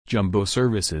Jumbo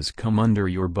services come under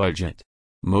your budget.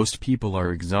 Most people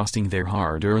are exhausting their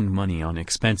hard-earned money on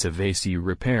expensive AC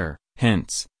repair,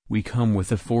 hence, we come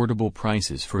with affordable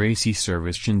prices for AC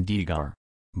service Chandigarh.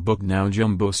 Book now.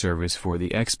 Jumbo service for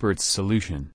the experts solution.